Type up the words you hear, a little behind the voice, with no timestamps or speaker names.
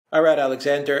All right,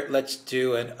 Alexander, let's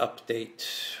do an update.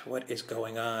 What is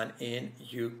going on in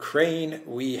Ukraine?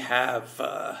 We have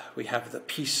the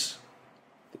peace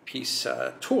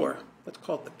tour. Let's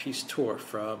call it the peace tour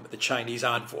from the Chinese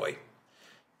envoy.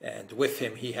 And with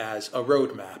him, he has a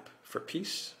roadmap for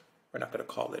peace. We're not going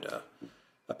to call it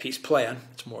a peace plan.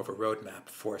 It's more of a roadmap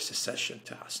for cessation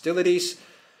to hostilities.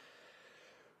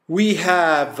 We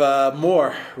have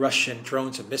more Russian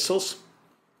drones and missiles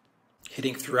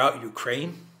hitting throughout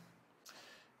Ukraine.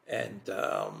 And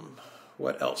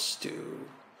what else do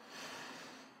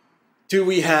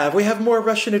we have? We have more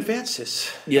Russian advances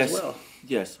as well.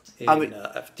 Yes. In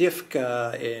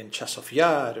Avdiivka, in Chasov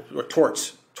Yar, or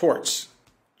towards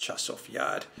Chasov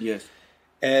Yar. Yes.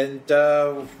 And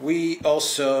we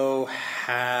also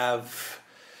have...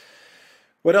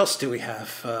 What else do we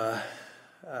have,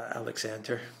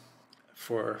 Alexander,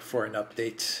 for an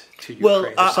update to Ukraine? Well,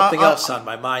 There's something else on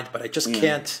my mind, but I just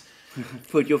can't...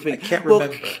 Put your finger. I can't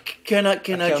remember. Can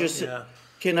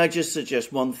I just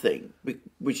suggest one thing,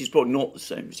 which is probably not the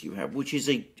same as you have, which is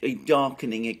a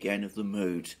darkening again of the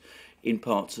mood in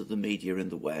parts of the media in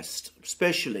the West.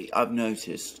 Especially, I've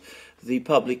noticed the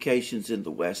publications in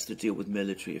the West that deal with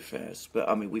military affairs. But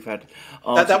I mean, we've had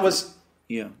that was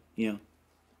yeah.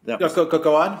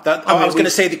 Go on. I was going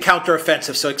to say the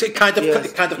counteroffensive, so it kind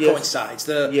of coincides.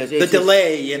 The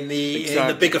delay in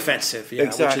the big offensive,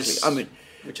 exactly.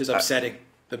 Which is upsetting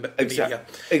the media.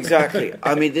 Exactly.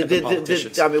 I mean,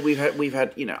 we've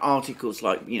had articles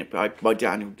like by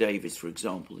Daniel Davis, for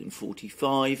example, in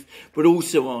 45, but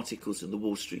also articles in the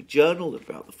Wall Street Journal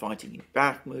about the fighting in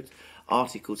Bakhmut.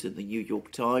 Articles in the New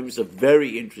York Times, a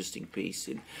very interesting piece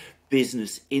in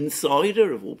Business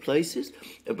Insider, of all places,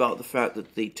 about the fact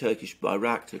that the Turkish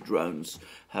Bayraktar drones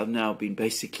have now been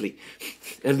basically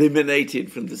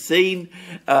eliminated from the scene.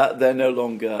 They're no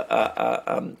longer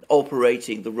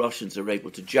operating. The Russians are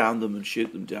able to jam them and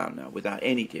shoot them down now without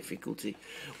any difficulty.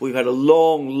 We've had a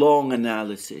long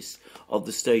analysis of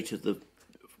the state of the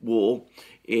war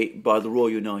by the Royal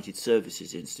United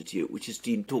Services Institute, which has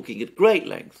been talking at great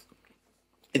length.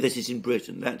 This is in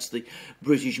Britain. That's the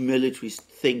British military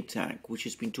think tank, which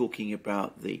has been talking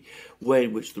about the way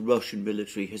in which the Russian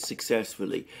military has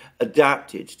successfully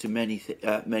adapted to many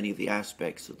of the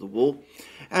aspects of the war.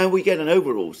 And we get an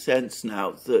overall sense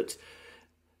now that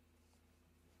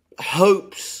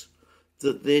hopes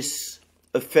that this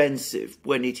offensive,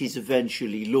 when it is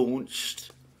eventually launched,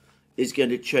 is going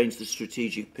to change the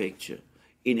strategic picture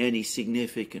in any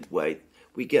significant way.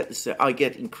 I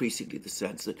get increasingly the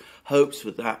sense that hopes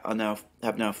for that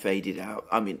have now faded out.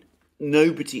 I mean,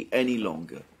 nobody any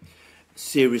longer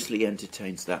seriously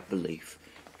entertains that belief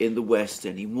in the West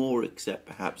anymore, except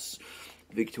perhaps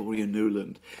Victoria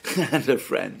Nuland and her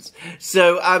friends.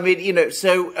 So I mean,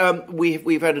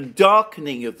 we've had a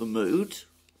darkening of the mood.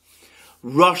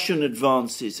 Russian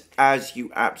advances, as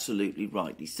you absolutely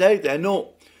rightly say, they're not,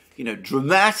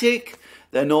 dramatic.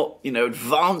 They're not,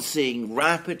 advancing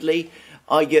rapidly.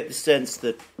 I get the sense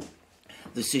that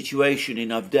the situation in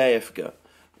Avdiivka,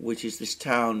 which is this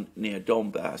town near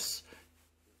Donbass,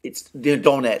 it's near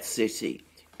Donetsk city,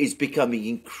 is becoming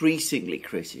increasingly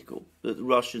critical, that the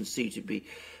Russians seem to be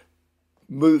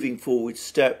moving forward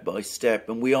step by step,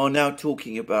 and we are now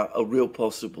talking about a real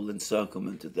possible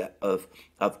encirclement of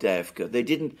Avdiivka. They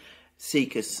didn't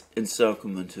seek an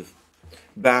encirclement of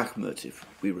Bakhmut, if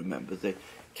we remember. They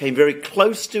came very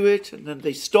close to it, and then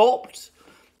they stopped.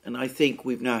 And I think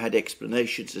we've now had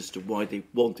explanations as to why they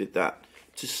wanted that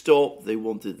to stop. They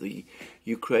wanted the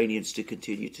Ukrainians to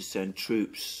continue to send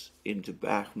troops into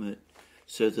Bakhmut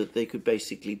so that they could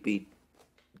basically be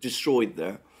destroyed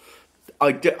there.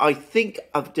 I think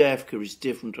Avdiivka is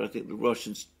different. I think the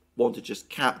Russians want to just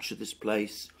capture this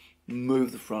place,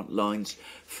 move the front lines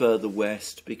further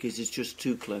west, because it's just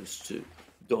too close to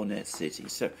Donetsk city.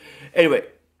 So anyway,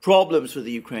 problems for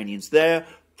the Ukrainians there.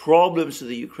 Problems for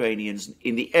the Ukrainians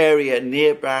in the area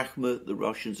near Bakhmut. The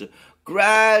Russians are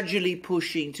gradually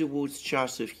pushing towards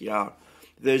Chasov Yar.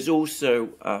 There's also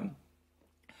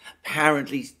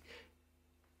apparently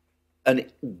a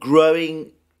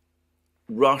growing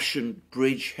Russian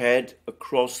bridgehead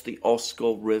across the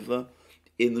Oskol River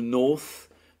in the north.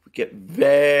 We get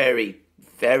very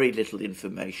little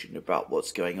information about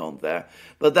what's going on there,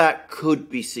 but that could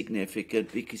be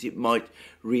significant because it might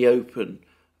reopen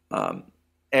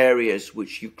areas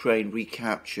which Ukraine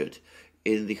recaptured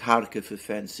in the Kharkiv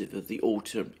offensive of the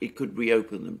autumn. It could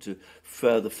reopen them to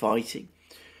further fighting.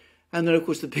 And then, of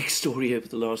course, the big story over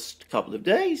the last couple of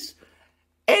days,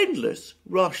 endless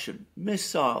Russian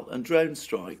missile and drone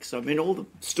strikes. I mean, all the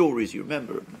stories you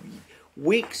remember,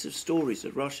 weeks of stories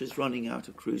that Russia's running out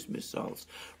of cruise missiles,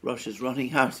 Russia's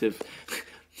running out of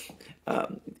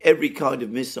every kind of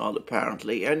missile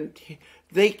apparently, and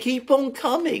they keep on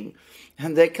coming,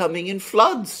 and they're coming in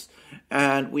floods.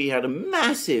 And we had a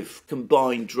massive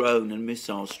combined drone and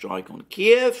missile strike on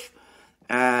Kiev,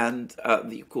 and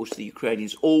of course the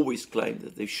Ukrainians always claim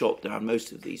that they've shot down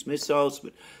most of these missiles,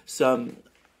 but some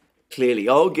clearly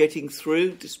are getting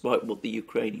through, despite what the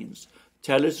Ukrainians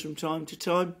tell us from time to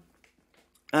time.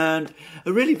 And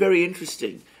a really very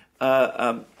interesting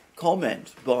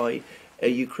comment by a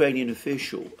Ukrainian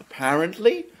official,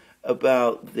 apparently,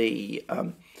 about these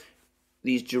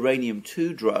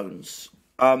Geranium-2 drones.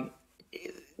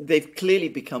 They've clearly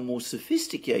become more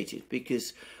sophisticated,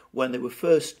 because when they were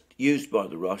first used by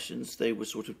the Russians, they were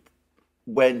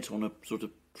went on a sort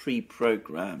of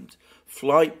pre-programmed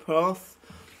flight path.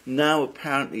 Now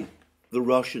apparently the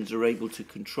Russians are able to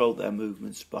control their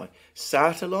movements by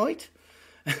satellite.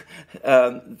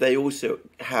 They also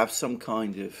have some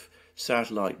kind of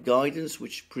satellite guidance,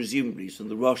 which presumably is from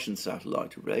the Russian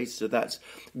satellite arrays. So that's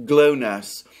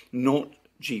GLONASS, not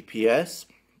GPS.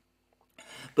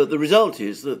 But the result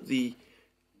is that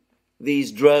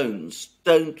these drones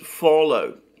don't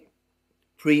follow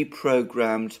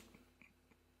pre-programmed,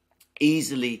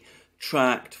 easily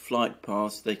tracked flight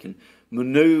paths. They can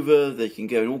maneuver, they can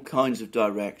go in all kinds of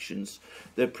directions.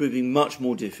 They're proving much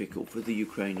more difficult for the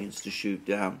Ukrainians to shoot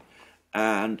down,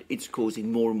 and it's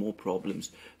causing more and more problems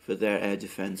for their air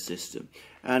defense system.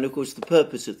 And of course the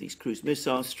purpose of these cruise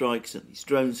missile strikes and these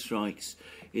drone strikes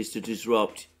is to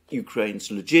disrupt Ukraine's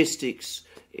logistics,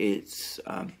 its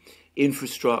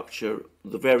infrastructure,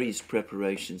 the various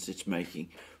preparations it's making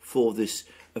for this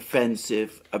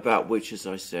offensive, about which, as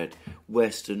I said,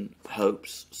 Western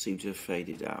hopes seem to have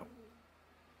faded out.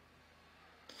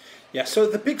 Yeah, so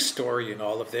the big story in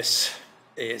all of this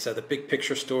is, the big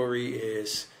picture story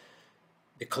is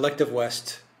the collective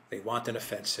West, they want an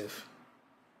offensive.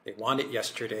 They want it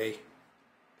yesterday.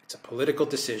 It's a political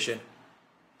decision.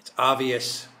 It's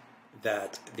obvious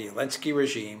that the Zelensky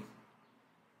regime,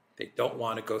 they don't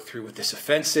want to go through with this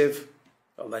offensive.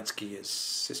 Zelensky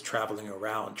is traveling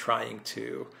around trying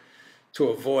to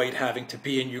avoid having to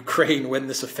be in Ukraine when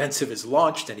this offensive is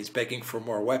launched, and he's begging for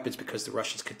more weapons because the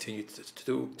Russians continue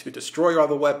to destroy all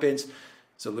the weapons.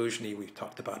 Zelensky, we've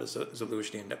talked about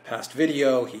Zelensky in the past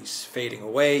video. He's fading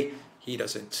away. He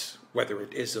doesn't, whether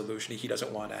it is Zelensky, he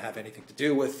doesn't want to have anything to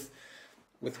do with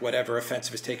whatever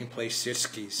offensive is taking place.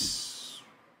 Syrskyi's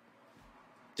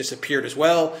disappeared as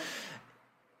well.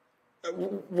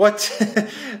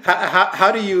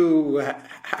 How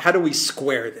do we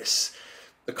square this?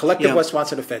 The collective West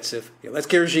wants an offensive. The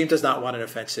Zelensky regime does not want an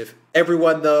offensive.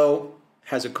 Everyone, though,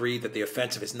 has agreed that the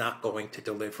offensive is not going to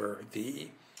deliver the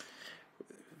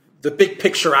big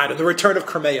picture item, the return of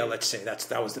Crimea. Let's say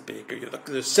that was the big,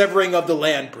 the severing of the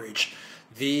land bridge,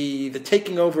 the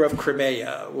taking over of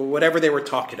Crimea, whatever they were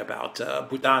talking about.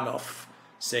 Budanov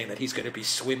saying that he's going to be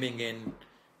swimming in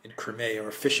Crimea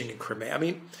or fishing in Crimea. I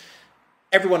mean,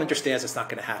 everyone understands it's not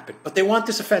going to happen, but they want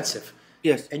this offensive.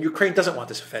 Yes. And Ukraine doesn't want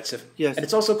this offensive. Yes. And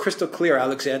it's also crystal clear,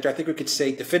 Alexander, I think we could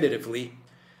say definitively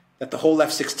that the whole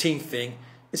F-16 thing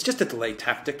is just a delay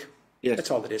tactic. Yes.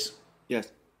 That's all it is.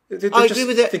 Yes. They're I just agree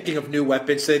with that. thinking of new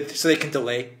weapons so they can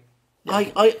delay. Yeah.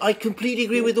 I completely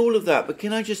agree with all of that, but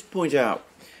can I just point out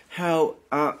how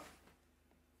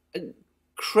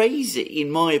crazy,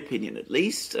 in my opinion at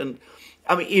least, and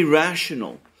I mean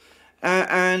irrational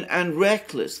and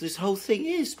reckless this whole thing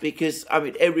is, because I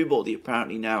mean everybody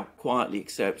apparently now quietly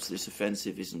accepts this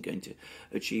offensive isn't going to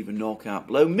achieve a knockout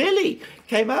blow. Milley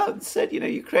came out and said,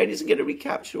 Ukraine isn't going to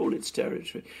recapture all its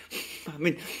territory. I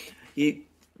mean,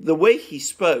 the way he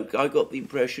spoke, I got the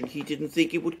impression he didn't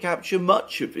think it would capture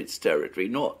much of its territory,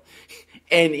 not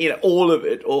all of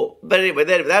it. But anyway,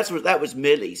 that was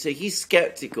Milley. So he's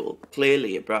sceptical,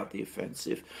 clearly, about the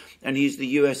offensive, and he's the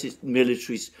U.S.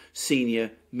 military's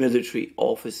senior military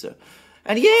officer.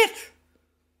 And yet,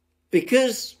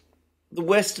 because the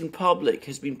Western public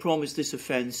has been promised this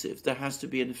offensive, there has to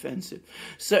be an offensive.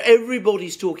 So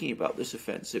everybody's talking about this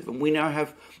offensive, and we now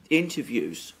have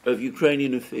interviews of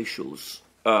Ukrainian officials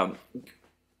in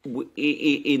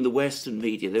the Western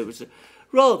media. There was a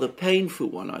rather painful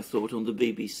one, I thought, on the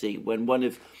BBC when one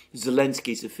of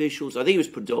Zelensky's officials, I think it was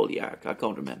Podolyak, I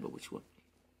can't remember which one,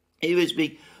 he was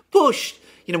being pushed.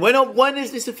 When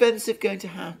is this offensive going to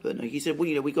happen? And he said,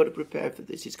 well, we've got to prepare for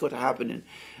this. It's got to happen, and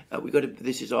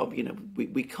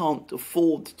we can't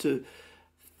afford to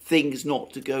things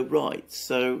not to go right.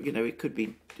 So, it could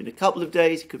be in a couple of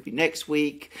days, it could be next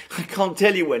week. I can't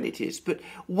tell you when it is. But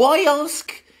why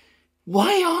ask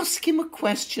him a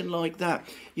question like that?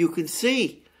 You can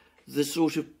see the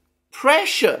sort of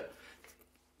pressure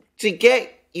to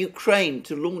get Ukraine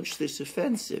to launch this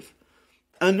offensive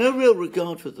and no real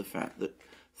regard for the fact that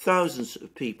thousands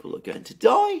of people are going to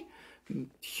die,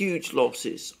 huge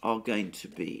losses are going to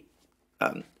be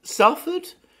suffered,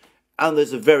 and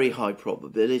there's a very high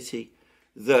probability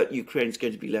that Ukraine is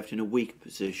going to be left in a weaker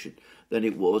position than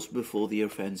it was before the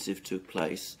offensive took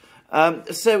place.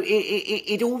 So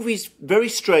it always very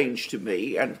strange to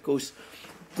me, and of course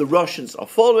the Russians are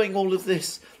following all of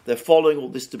this, they're following all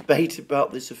this debate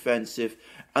about this offensive,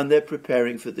 and they're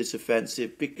preparing for this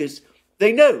offensive because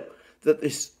they know that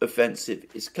this offensive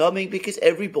is coming, because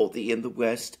everybody in the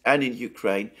West and in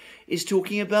Ukraine is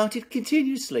talking about it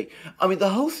continuously. I mean, the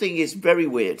whole thing is very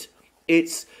weird.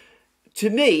 It's, to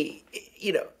me,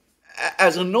 you know,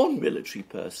 as a non-military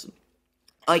person,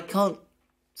 I can't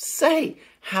say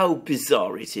how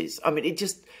bizarre it is. I mean, it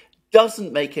just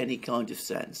doesn't make any kind of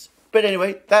sense. But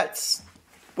anyway, that's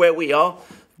where we are.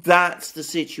 That's the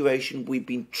situation we've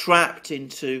been trapped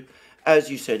into. As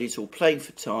you said, it's all playing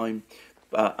for time,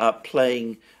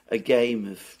 playing a game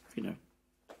of, you know,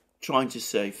 trying to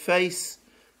save face,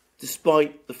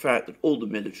 despite the fact that all the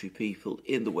military people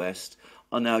in the West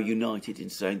are now united in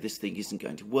saying this thing isn't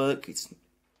going to work.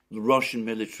 The Russian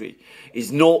military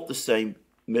is not the same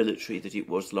military that it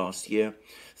was last year.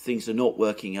 Things are not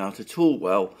working out at all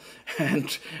well,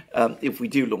 and if we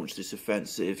do launch this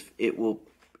offensive, it will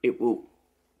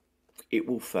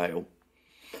fail.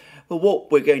 But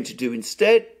what we're going to do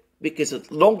instead, because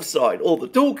alongside all the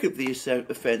talk of the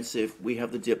offensive, we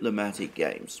have the diplomatic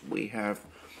games. We have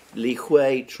Li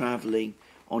Hui travelling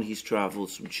on his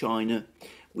travels from China.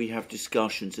 We have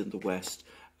discussions in the West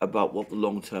about what the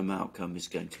long-term outcome is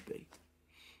going to be.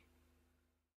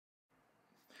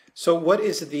 So what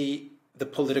is the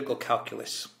political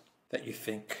calculus that you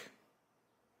think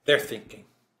they're thinking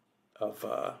of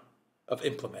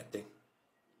implementing?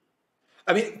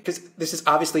 I mean, because this is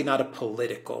obviously not a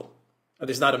political,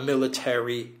 there's not a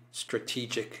military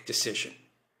strategic decision.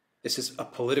 This is a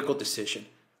political decision.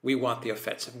 We want the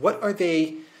offensive. What are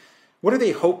they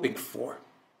hoping for?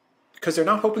 Because they're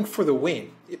not hoping for the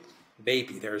win.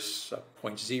 Maybe there's a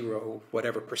 0.0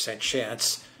 whatever %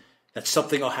 chance that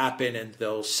something will happen and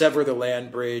they'll sever the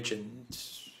land bridge and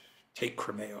take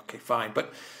Crimea. Okay, fine.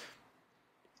 But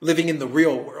living in the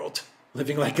real world,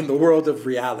 living like in the world of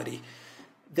reality,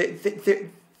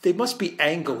 they must be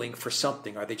angling for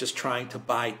something. Are they just trying to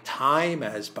buy time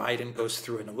as Biden goes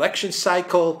through an election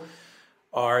cycle?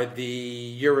 Are the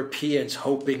Europeans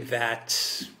hoping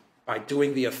that by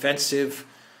doing the offensive,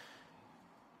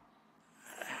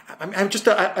 I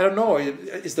don't know,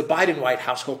 is the Biden White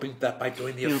House hoping that by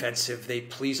doing the offensive they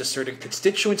please a certain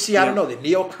constituency? I don't know, the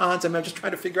neocons. I'm just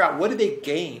trying to figure out, what do they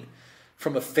gain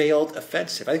from a failed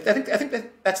offensive? I think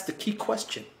that's the key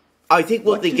question. I think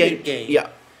what they gain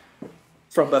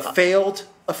from a failed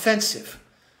offensive.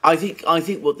 I think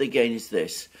what they gain is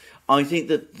this. I think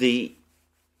that the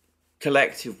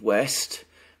collective West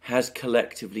has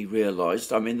collectively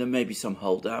realised, I mean, there may be some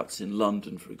holdouts in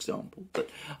London, for example, but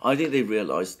I think they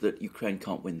realised that Ukraine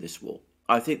can't win this war.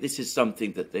 I think this is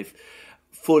something that they've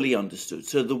fully understood.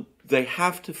 So they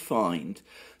have to find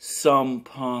some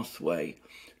pathway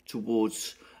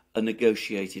towards a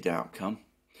negotiated outcome,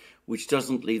 which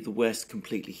doesn't leave the West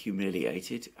completely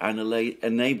humiliated and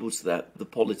enables the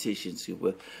politicians who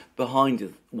were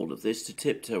behind all of this to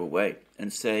tiptoe away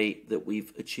and say that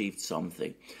we've achieved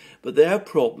something. But there are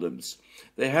problems.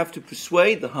 They have to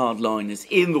persuade the hardliners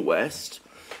in the West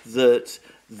that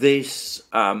this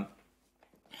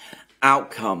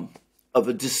outcome of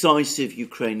a decisive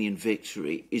Ukrainian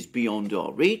victory is beyond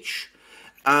our reach,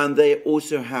 and they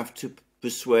also have to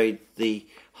persuade the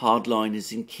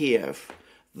hardliners in Kiev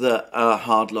that a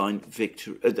hardline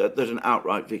victory, that an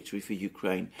outright victory for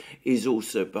Ukraine is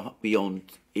also beyond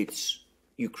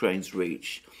Ukraine's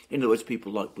reach. In other words,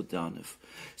 people like Budanov.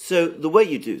 So the way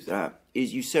you do that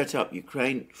is you set up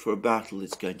Ukraine for a battle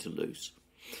it's going to lose.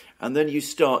 And then you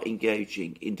start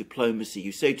engaging in diplomacy.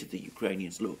 You say to the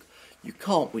Ukrainians, look, you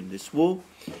can't win this war.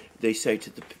 They say to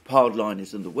the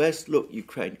hardliners in the West, look,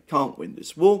 Ukraine can't win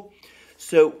this war.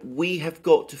 So we have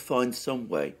got to find some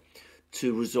way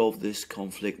to resolve this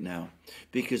conflict now,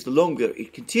 because the longer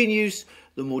it continues,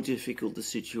 the more difficult the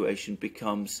situation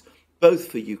becomes, both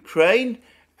for Ukraine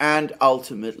and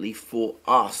ultimately for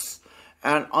us.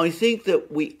 And I think that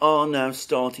we are now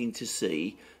starting to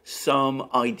see some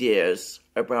ideas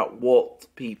about what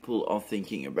people are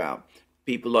thinking about.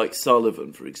 People like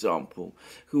Sullivan, for example,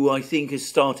 who I think has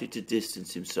started to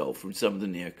distance himself from some of the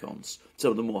neocons,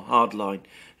 some of the more hardline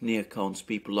neocons,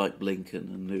 people like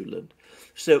Blinken and Nuland.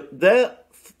 So their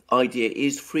idea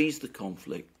is freeze the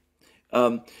conflict,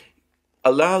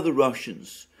 allow the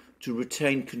Russians to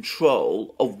retain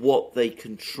control of what they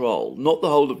control. Not the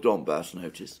whole of Donbass,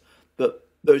 notice, but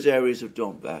those areas of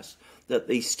Donbass that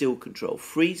they still control.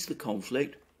 Freeze the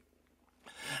conflict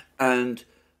and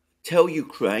tell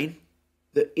Ukraine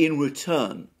that in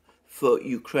return for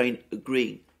Ukraine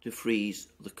agreeing to freeze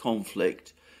the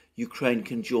conflict, Ukraine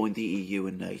can join the EU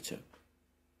and NATO.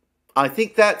 I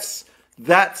think that's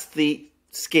the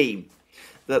scheme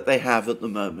that they have at the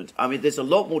moment. I mean, there's a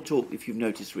lot more talk, if you've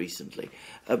noticed recently,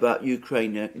 about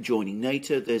Ukraine joining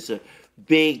NATO. There's a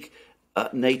big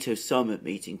NATO summit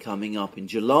meeting coming up in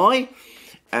July,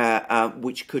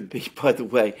 which could be, by the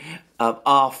way,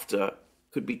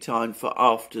 could be timed for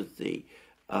after the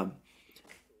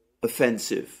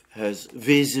offensive has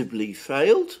visibly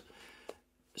failed.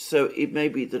 So it may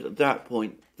be that at that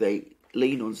point they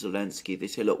lean on Zelensky. They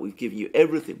say, look, we've given you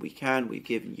everything we can. We've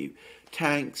given you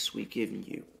tanks, we've given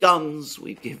you guns,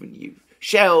 we've given you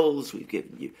shells, we've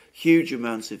given you huge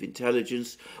amounts of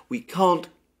intelligence. We can't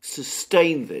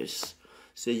sustain this.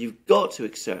 So you've got to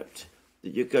accept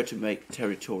that you're going to make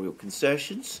territorial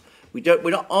concessions. We're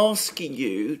not asking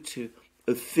you to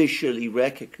officially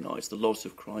recognize the loss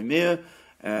of Crimea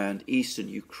and eastern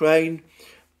Ukraine,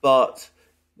 but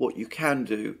what you can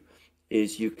do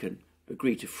is you can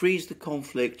agree to freeze the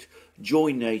conflict,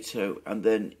 join NATO, and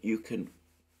then you can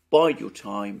bide your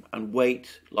time and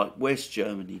wait like West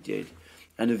Germany did,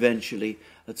 and eventually,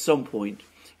 at some point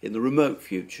in the remote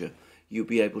future, you'll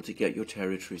be able to get your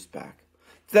territories back.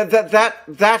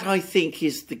 That I think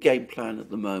is the game plan at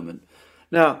the moment.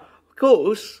 Now, of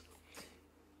course,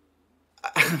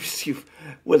 as you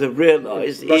will have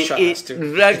realised,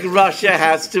 Russia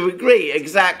has to agree,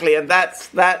 exactly, and that's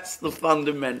the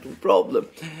fundamental problem.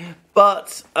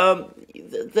 But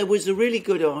there was a really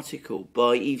good article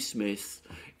by Eve Smith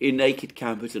in Naked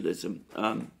Capitalism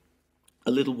a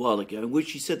little while ago, in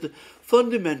which he said the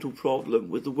fundamental problem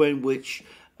with the way in which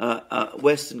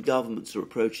Western governments are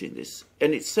approaching this,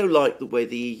 and it's so like the way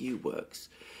the EU works,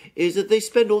 is that they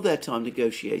spend all their time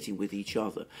negotiating with each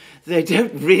other. They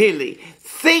don't really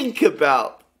think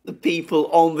about the people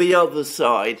on the other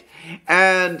side.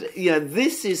 And,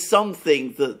 this is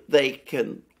something that they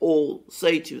can all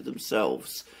say to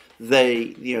themselves.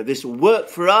 This will work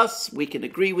for us. We can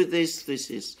agree with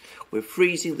this. We're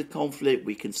freezing the conflict.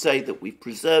 We can say that we've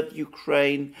preserved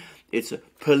Ukraine. It's a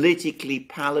politically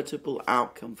palatable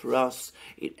outcome for us.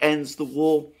 It ends the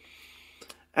war.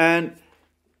 And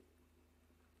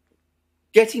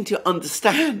getting to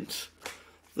understand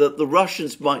that the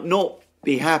Russians might not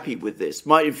be happy with this,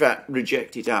 might in fact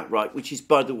reject it outright, which is,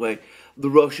 by the way, the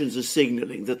Russians are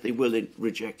signalling that they will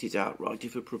reject it outright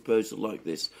if a proposal like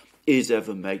this is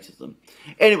ever made to them.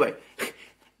 Anyway,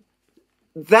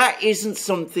 that isn't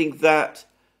something that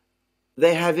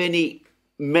they have any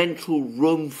mental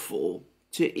room for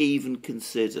to even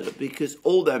consider, because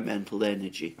all their mental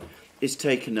energy is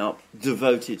taken up,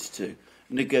 devoted to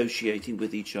negotiating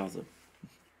with each other.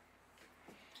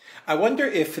 I wonder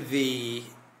if the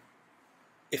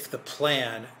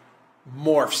plan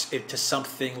morphs into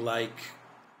something like,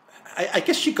 I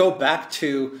guess you go back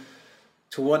to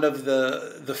one of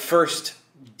the first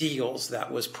deals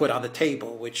that was put on the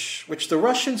table, which the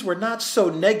Russians were not so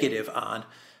negative on.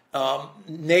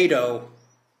 NATO,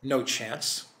 no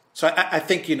chance. So I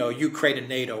think, Ukraine and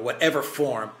NATO, whatever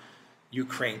form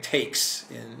Ukraine takes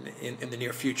in the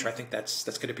near future, I think that's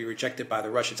going to be rejected by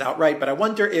the Russians outright. But I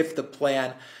wonder if the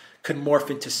plan could morph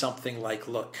into something like,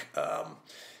 look,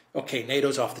 okay,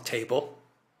 NATO's off the table.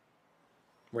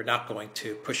 We're not going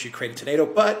to push Ukraine into NATO,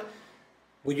 but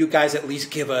will you guys at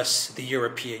least give us the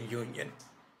European Union?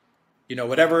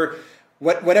 Whatever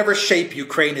shape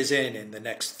Ukraine is in the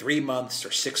next 3 months or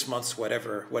 6 months,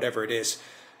 whatever it is,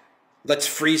 let's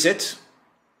freeze it,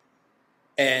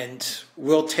 and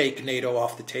we'll take NATO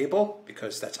off the table,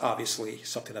 because that's obviously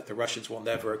something that the Russians will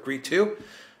never agree to.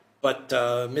 But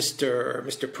Mr.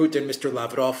 Putin, Mr.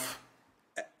 Lavrov,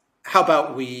 how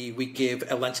about we give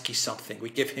Zelensky something? We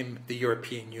give him the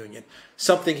European Union,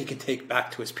 something he can take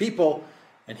back to his people,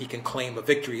 and he can claim a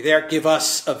victory there. Give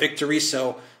us a victory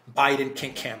so Biden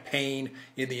can campaign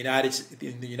in the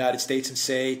United States and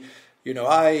say,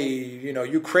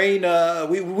 Ukraine,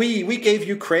 we gave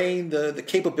Ukraine the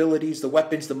capabilities, the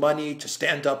weapons, the money to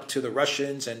stand up to the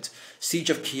Russians, and siege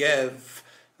of Kiev,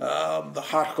 the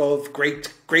Kharkov,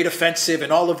 great offensive,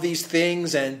 and all of these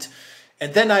things, and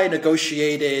then I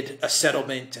negotiated a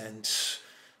settlement, and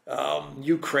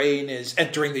Ukraine is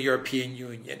entering the European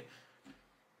Union.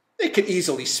 They could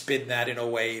easily spin that in a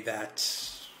way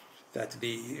that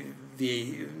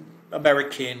the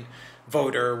American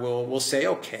voter will say,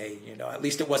 okay, at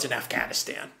least it wasn't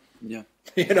Afghanistan. Yeah.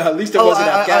 At least it wasn't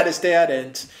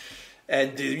Afghanistan,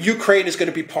 Ukraine is going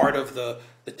to be part of the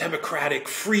democratic,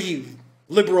 free,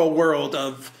 liberal world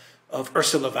of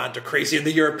Ursula von der Crazy in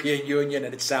the European Union,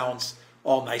 and it sounds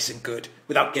all nice and good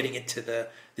without getting into the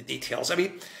details. I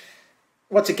mean,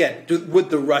 once again, would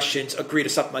the Russians agree to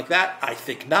something like that? I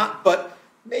think not, but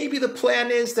maybe the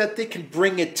plan is that they can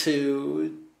bring it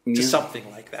to something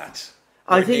like that.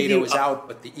 I think NATO is out,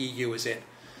 but the EU is in.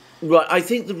 Right, I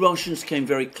think the Russians came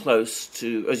very close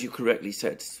to, as you correctly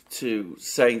said, to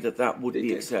saying that would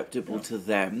be acceptable to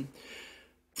them,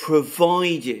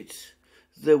 provided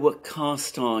there were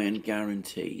cast iron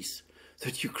guarantees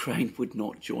that Ukraine would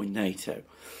not join NATO.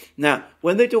 Now,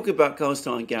 when they talk about cast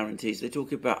iron guarantees, they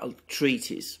talk about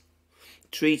treaties.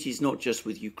 Treaties not just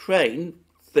with Ukraine,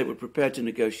 they were prepared to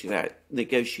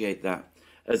negotiate that,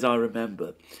 as I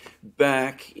remember,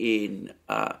 back in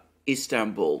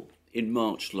Istanbul in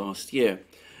March last year,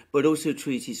 but also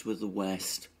treaties with the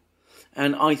West.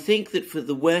 And I think that for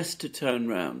the West to turn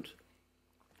round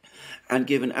and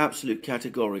give an absolute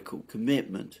categorical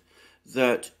commitment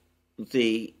that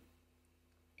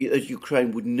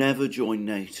Ukraine would never join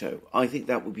NATO, I think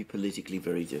that would be politically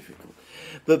very difficult.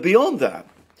 But beyond that,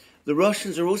 the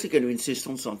Russians are also going to insist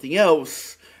on something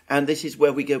else, and this is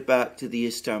where we go back to the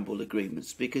Istanbul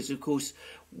agreements, because, of course,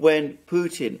 when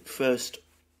Putin first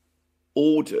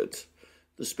ordered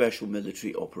the special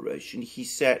military operation, he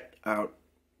set out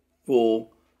 4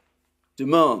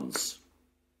 demands.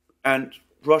 And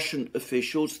Russian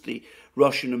officials, the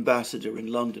Russian ambassador in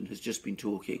London has just been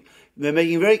talking, they're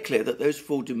making very clear that those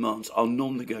 4 demands are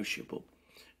non-negotiable.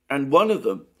 And one of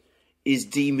them is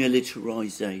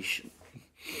demilitarization.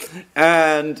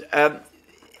 And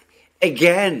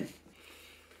again,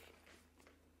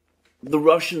 the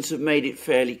Russians have made it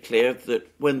fairly clear that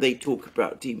when they talk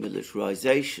about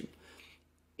demilitarization,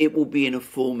 it will be in a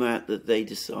format that they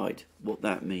decide what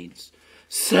that means.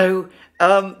 So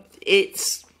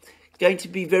it's going to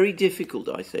be very difficult,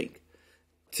 I think,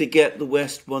 to get the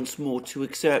West once more to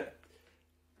accept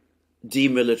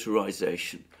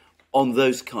demilitarization on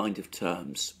those kind of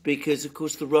terms, because, of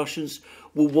course, the Russians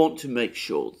will want to make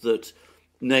sure that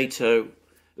NATO,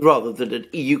 rather than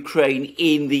Ukraine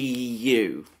in the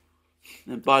EU,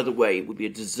 and by the way, it would be a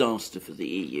disaster for the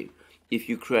EU if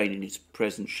Ukraine in its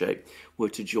present shape were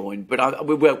to join. But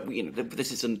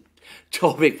this is a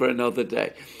topic for another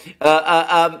day.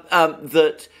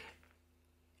 That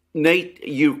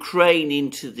Ukraine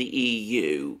into the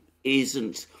EU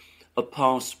isn't a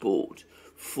passport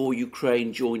for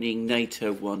Ukraine joining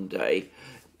NATO one day.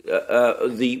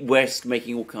 The West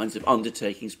making all kinds of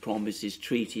undertakings, promises,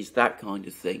 treaties, that kind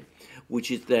of thing, which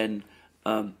is then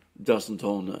doesn't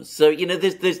honour. So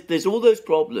there's all those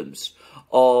problems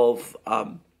of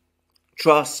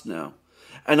trust now,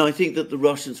 and I think that the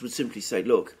Russians would simply say,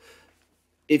 look,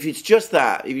 if it's just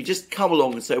that, if you just come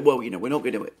along and say, well, we're not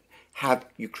going to have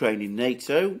Ukraine in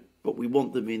NATO, but we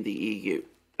want them in the EU,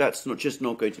 that's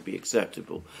not going to be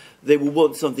acceptable. They will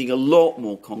want something a lot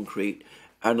more concrete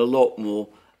and a lot more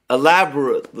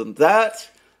elaborate than that,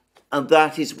 and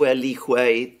that is where Li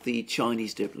Hui, the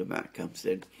Chinese diplomat, comes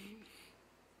in.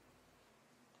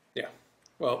 Yeah,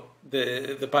 well,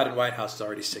 the Biden White House is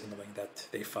already signaling that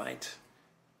they find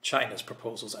China's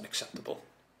proposals unacceptable.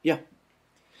 Yeah.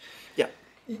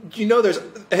 There's,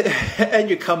 and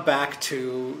you come back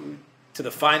to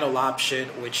the final option,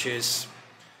 which is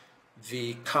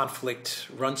the conflict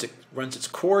runs its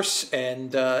course,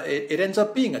 and it ends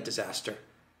up being a disaster.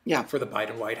 Yeah. For the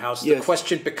Biden White House. Yes. The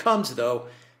question becomes, though,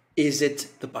 is it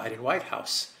the Biden White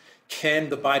House? Can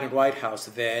the Biden White House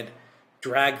then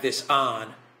drag this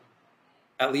on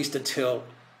at least until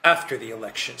after the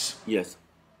elections? Yes.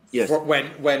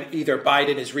 When either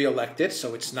Biden is reelected,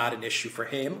 so it's not an issue for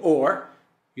him, or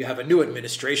you have a new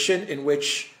administration in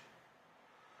which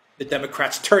the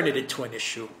Democrats turn it into an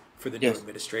issue for the new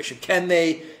administration. Can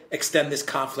they extend this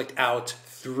conflict out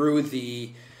through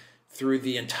the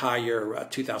entire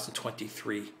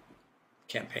 2023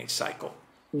 campaign cycle?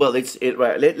 Well,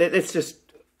 right. Let's just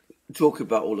talk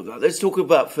about all of that. Let's talk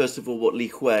about, first of all, what Li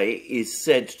Hui is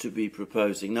said to be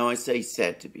proposing. Now, I say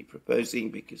said to be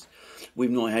proposing because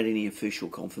we've not had any official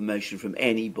confirmation from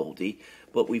anybody,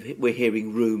 but we're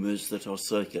hearing rumours that are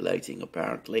circulating,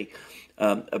 apparently,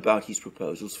 about his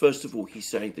proposals. First of all, he's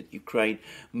saying that Ukraine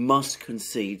must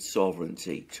concede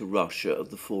sovereignty to Russia of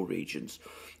the 4 regions,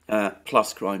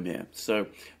 plus Crimea. So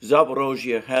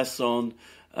Zaporozhye, Kherson,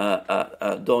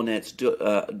 Donetsk,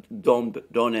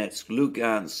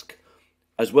 Lugansk,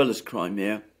 as well as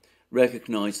Crimea,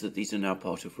 recognise that these are now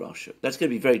part of Russia. That's going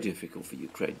to be very difficult for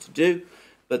Ukraine to do,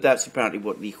 but that's apparently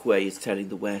what Li Hui is telling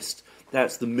the West.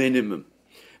 That's the minimum.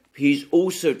 He's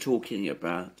also talking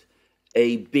about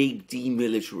a big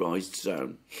demilitarized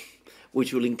zone,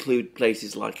 which will include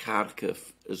places like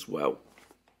Kharkiv as well.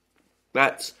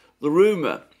 That's the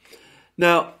rumour.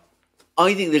 Now,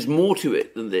 I think there's more to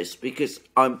it than this, because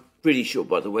I'm pretty sure,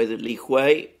 by the way, that Li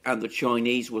Hui and the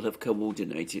Chinese will have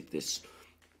coordinated this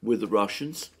with the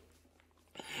Russians,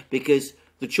 because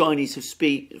the Chinese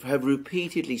have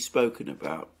repeatedly spoken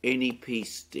about any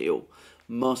peace deal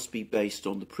must be based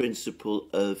on the principle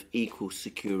of equal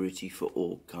security for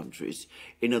all countries.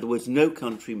 In other words, no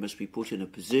country must be put in a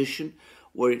position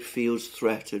where it feels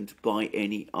threatened by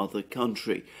any other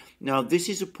country. Now, this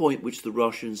is a point which the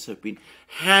Russians have been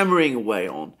hammering away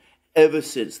on ever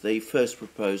since they first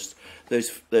proposed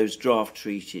those draft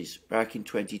treaties back in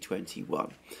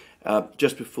 2021,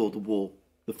 just before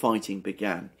the fighting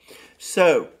began.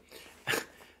 So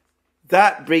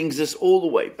that brings us all the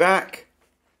way back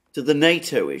to the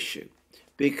NATO issue,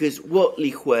 because what Li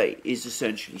Hui is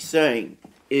essentially saying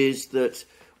is that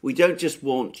we don't just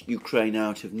want Ukraine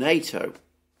out of NATO.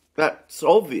 That's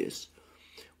obvious.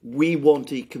 We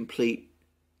want a complete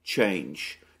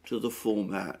change to the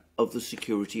format of the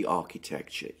security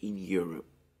architecture in Europe,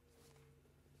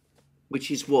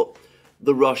 which is what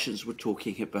the Russians were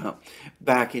talking about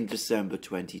back in December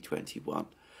 2021.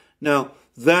 Now,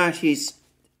 that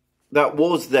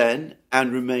was then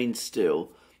and remains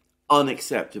still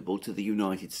unacceptable to the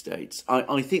United States.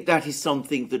 I think that is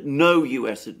something that no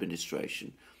US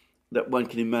administration that one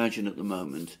can imagine at the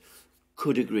moment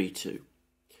could agree to.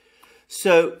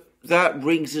 So that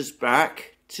brings us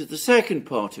back to the second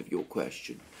part of your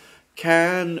question.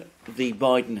 Can the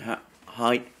Biden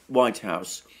White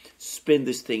House spin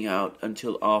this thing out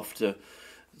until after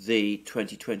the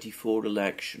 2024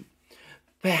 election?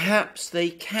 Perhaps they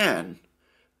can,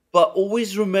 but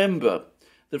always remember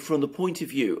that from the point of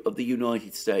view of the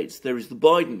United States, there is the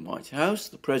Biden White House,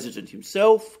 the president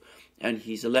himself and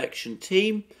his election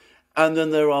team, and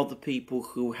then there are the people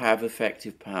who have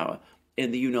effective power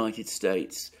in the United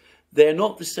States. They're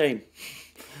not the same.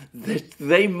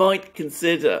 They might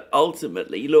consider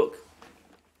ultimately, look,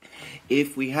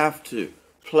 if we have to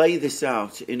play this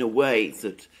out in a way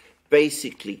that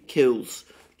basically kills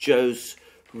Joe's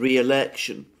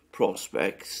re-election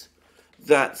prospects,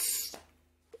 that's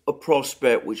a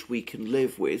prospect which we can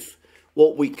live with.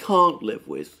 What we can't live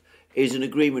with is an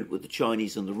agreement with the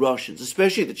Chinese and the Russians,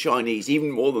 especially the Chinese,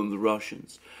 even more than the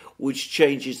Russians, which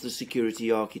changes the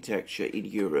security architecture in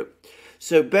Europe.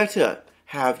 So better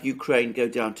have Ukraine go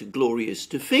down to glorious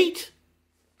defeat,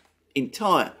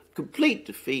 complete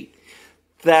defeat,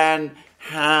 than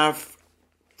have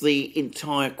the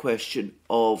entire question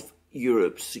of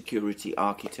Europe's security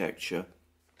architecture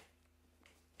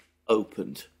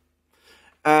opened.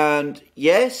 And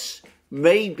yes,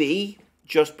 maybe,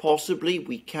 just possibly,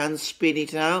 we can spin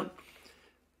it out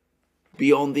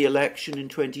beyond the election in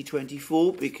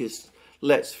 2024, because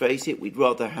let's face it, we'd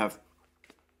rather have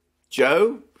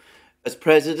Joe as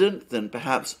president than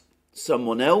perhaps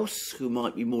someone else who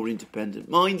might be more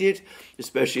independent-minded,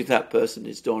 especially if that person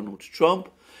is Donald Trump.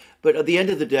 But at the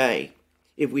end of the day,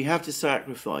 if we have to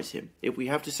sacrifice him, if we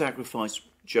have to sacrifice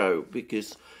Joe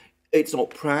because it's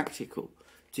not practical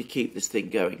to keep this thing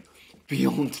going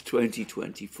beyond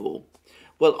 2024,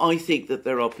 well, I think that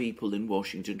there are people in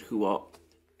Washington who are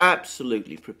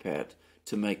absolutely prepared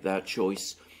to make that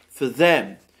choice. For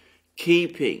them,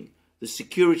 keeping the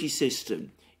security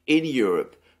system in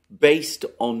Europe based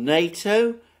on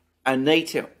NATO and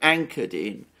NATO anchored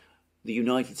in the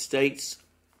United States,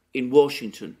 in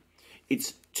Washington,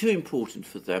 it's too important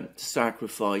for them to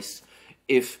sacrifice.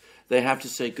 If they have to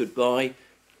say goodbye,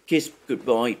 kiss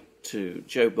goodbye to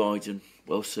Joe Biden,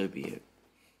 well, so be it.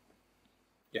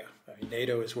 Yeah, I mean,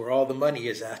 NATO is where all the money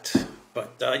is at.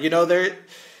 But,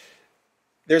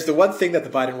 there's the one thing that the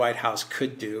Biden White House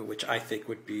could do, which I think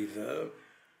would be the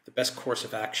best course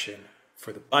of action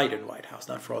for the Biden White House,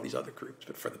 not for all these other groups,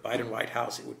 but for the Biden White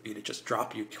House, it would be to just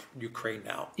drop Ukraine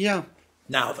now. Yeah.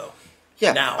 Now, though.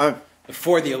 Yeah. Now.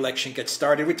 Before the election gets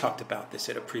started. We talked about this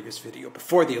in a previous video.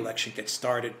 Before the election gets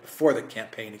started, before the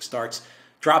campaigning starts,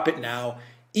 drop it now.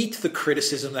 Eat the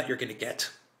criticism that you're going to get.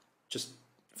 Just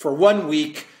for 1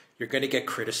 week, you're going to get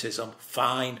criticism.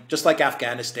 Fine. Just like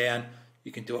Afghanistan,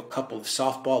 you can do a couple of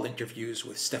softball interviews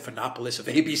with Stephanopoulos of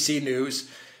ABC News.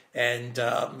 And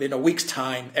in a week's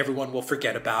time, everyone will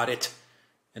forget about it.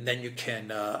 And then you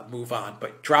can move on.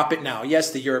 But drop it now.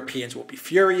 Yes, the Europeans will be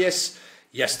furious.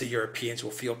 Yes, the Europeans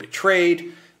will feel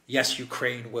betrayed. Yes,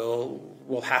 Ukraine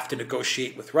will have to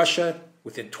negotiate with Russia.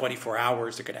 Within 24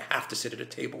 hours, they're going to have to sit at a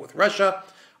table with Russia.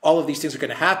 All of these things are going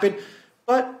to happen.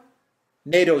 But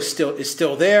NATO is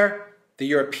still there. The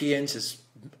Europeans, as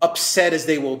upset as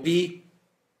they will be,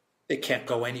 They can't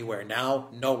go anywhere now.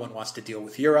 No one wants to deal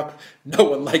with Europe. No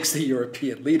one likes the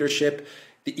European leadership.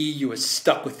 The EU is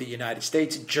stuck with the United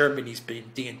States. Germany's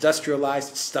been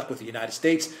deindustrialized. It's stuck with the United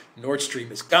States. Nord Stream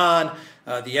is gone.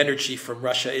 The energy from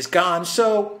Russia is gone.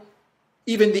 So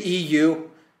even the EU,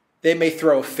 they may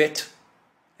throw a fit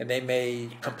and they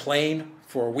may complain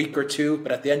for a week or two.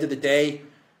 But at the end of the day,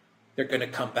 they're going to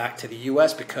come back to the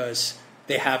US because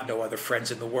they have no other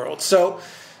friends in the world. So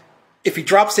if he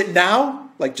drops it now,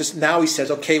 like just now he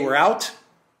says, okay, we're out,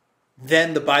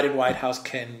 then the Biden White House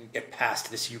can get past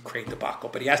this Ukraine debacle.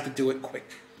 But he has to do it quick.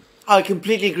 I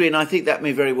completely agree, and I think that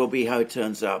may very well be how it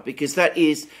turns out, because that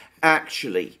is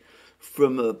actually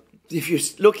if you're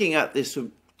looking at this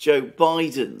from Joe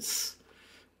Biden's,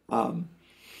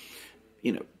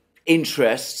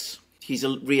 interests, his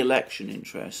re-election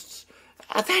interests,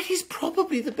 that is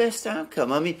probably the best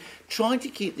outcome. I mean, trying to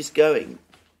keep this going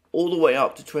all the way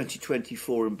up to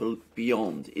 2024 and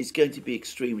beyond is going to be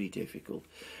extremely difficult.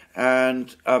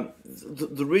 And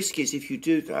the risk is, if you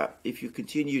do that, if you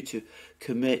continue to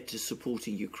commit to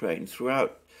supporting Ukraine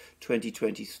throughout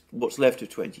 2020, what's left of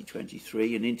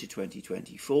 2023 and into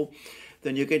 2024,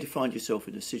 then you're going to find yourself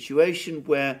in a situation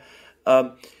where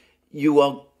you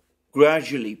are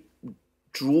gradually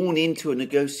drawn into a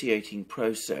negotiating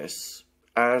process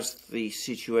as the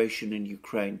situation in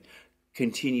Ukraine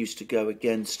continues to go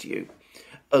against you,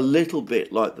 a little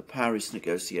bit like the Paris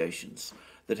negotiations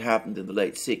that happened in the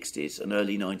late 60s and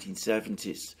early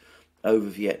 1970s over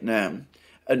Vietnam,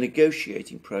 a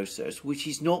negotiating process which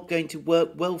is not going to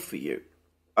work well for you.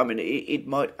 I mean, it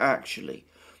might actually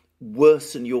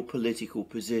worsen your political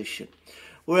position.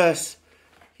 Whereas,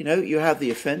 you have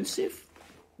the offensive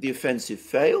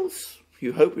fails.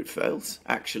 You hope it fails,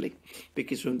 actually,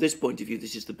 because from this point of view,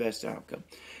 this is the best outcome.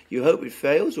 You hope it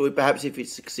fails, or perhaps if it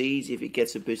succeeds, if it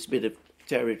gets a bit of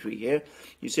territory here,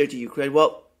 you say to Ukraine,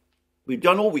 well, we've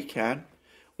done all we can.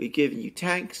 We've given you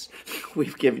tanks.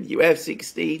 We've given you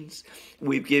F-16s.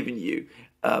 We've given you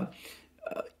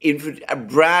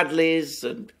Bradleys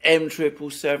and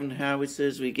M777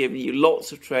 howitzers. We've given you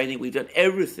lots of training. We've done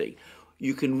everything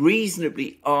you can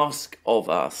reasonably ask of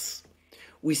us.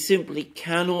 We simply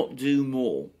cannot do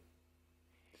more.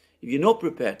 If you're not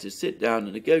prepared to sit down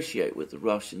and negotiate with the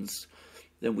Russians,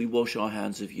 then we wash our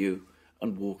hands of you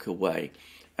and walk away.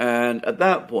 And at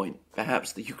that point,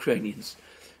 perhaps the Ukrainians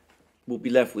will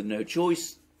be left with no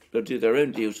choice. They'll do their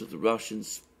own deals with the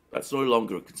Russians. That's no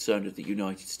longer a concern of the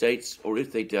United States. Or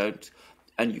if they don't,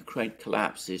 and Ukraine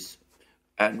collapses.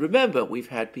 And remember, we've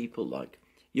had people like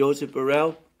Josep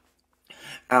Borrell,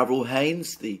 Avril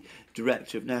Haines, the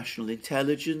Director of National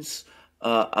Intelligence,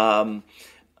 Boris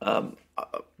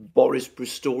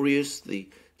Pistorius, the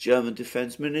German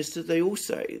Defense Minister. They all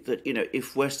say that,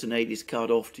 if Western aid is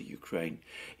cut off to Ukraine,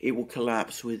 it will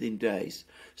collapse within days.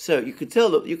 So you could tell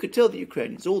the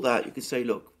Ukrainians all that. You could say,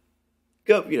 look,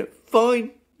 go,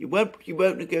 fine. You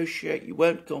won't negotiate. You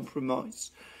won't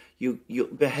compromise. You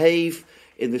behave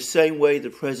in the same way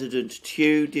that President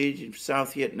Thieu did in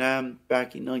South Vietnam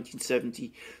back in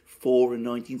 1974 and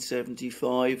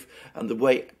 1975, and the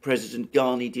way President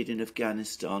Ghani did in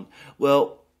Afghanistan.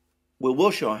 Well, we'll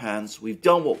wash our hands. We've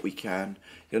done what we can.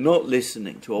 You're not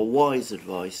listening to our wise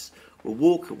advice. We'll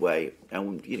walk away,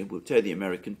 and we'll tell the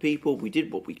American people we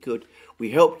did what we could. We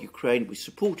helped Ukraine. We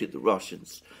supported the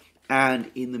Russians.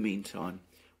 And in the meantime,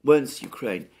 once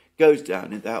Ukraine goes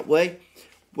down in that way,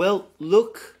 well,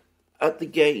 look at the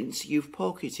gains you've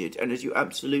pocketed. And as you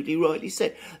absolutely rightly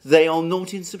said, they are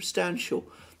not insubstantial.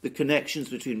 The connections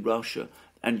between Russia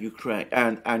and Ukraine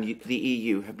and the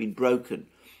EU have been broken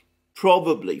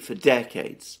probably for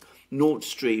decades. Nord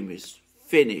Stream is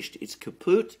finished. It's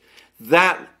kaput.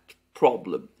 That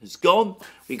problem has gone.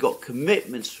 We got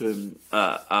commitments from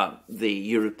the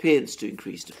Europeans to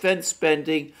increase defence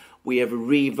spending. We have a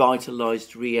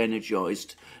revitalised,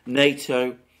 re-energised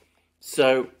NATO.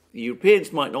 So the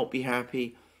Europeans might not be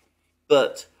happy,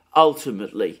 but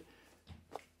ultimately,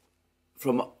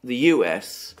 from the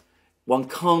US, one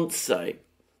can't say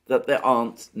that there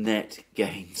aren't net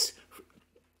gains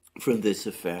from this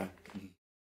affair.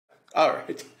 All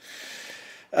right.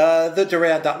 The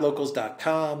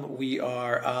Duran.locals.com. We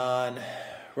are on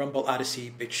Rumble,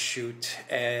 ODYSEE, BitChute,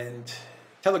 and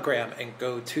Telegram, and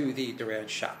go to the Duran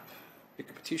shop. Pick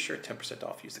up a t-shirt, 10%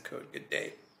 off. Use the code. Good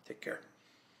day. Take care.